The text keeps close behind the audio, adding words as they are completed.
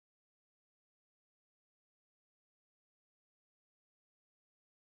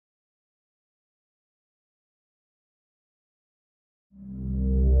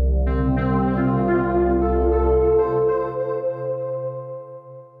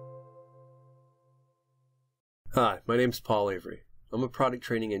Hi, my name is Paul Avery. I'm a product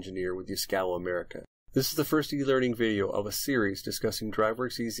training engineer with Yaskawa America. This is the first e-learning video of a series discussing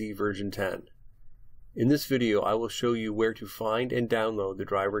DriveWorksEZ version 10. In this video, I will show you where to find and download the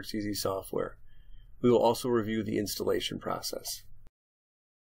DriveWorksEZ software. We will also review the installation process.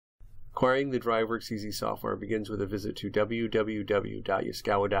 Acquiring the DriveWorksEZ software begins with a visit to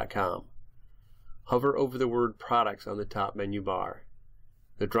www.yaskawa.com. Hover over the word Products on the top menu bar.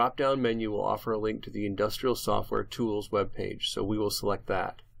 The drop-down menu will offer a link to the Industrial Software Tools webpage, so we will select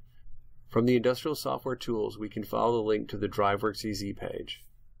that. From the Industrial Software Tools, we can follow the link to the DriveWorksEZ page.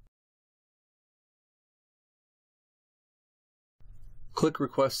 Click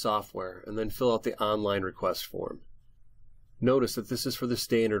Request Software and then fill out the online request form. Notice that this is for the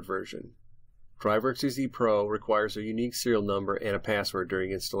standard version. DriveWorksEZ Pro requires a unique serial number and a password during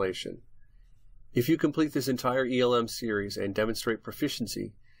installation. If you complete this entire ELM series and demonstrate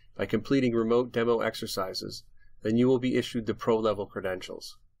proficiency by completing remote demo exercises, then you will be issued the Pro level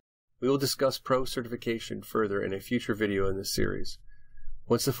credentials. We will discuss Pro certification further in a future video in this series.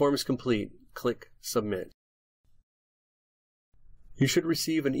 Once the form is complete, click Submit. You should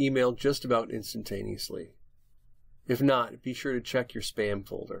receive an email just about instantaneously. If not, be sure to check your spam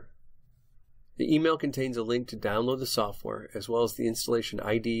folder. The email contains a link to download the software as well as the installation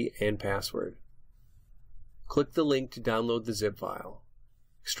ID and password. Click the link to download the zip file.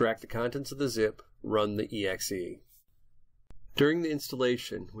 Extract the contents of the zip, run the exe. During the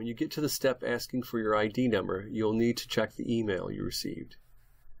installation, when you get to the step asking for your ID number, you'll need to check the email you received.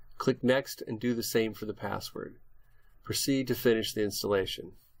 Click Next and do the same for the password. Proceed to finish the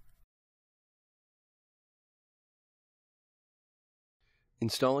installation.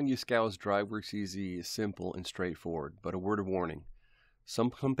 Installing Yaskawa's DriveWorksEZ is simple and straightforward, but a word of warning.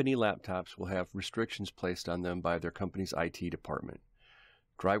 Some company laptops will have restrictions placed on them by their company's IT department.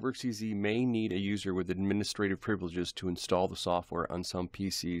 DriveWorksEZ may need a user with administrative privileges to install the software on some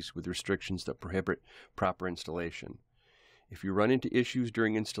PCs with restrictions that prohibit proper installation. If you run into issues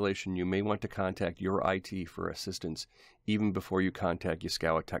during installation, you may want to contact your IT for assistance even before you contact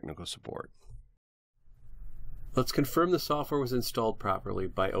Yaskawa technical support. Let's confirm the software was installed properly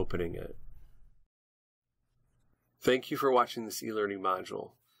by opening it. Thank you for watching this e-learning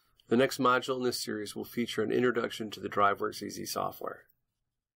module. The next module in this series will feature an introduction to the DriveWorksEZ software.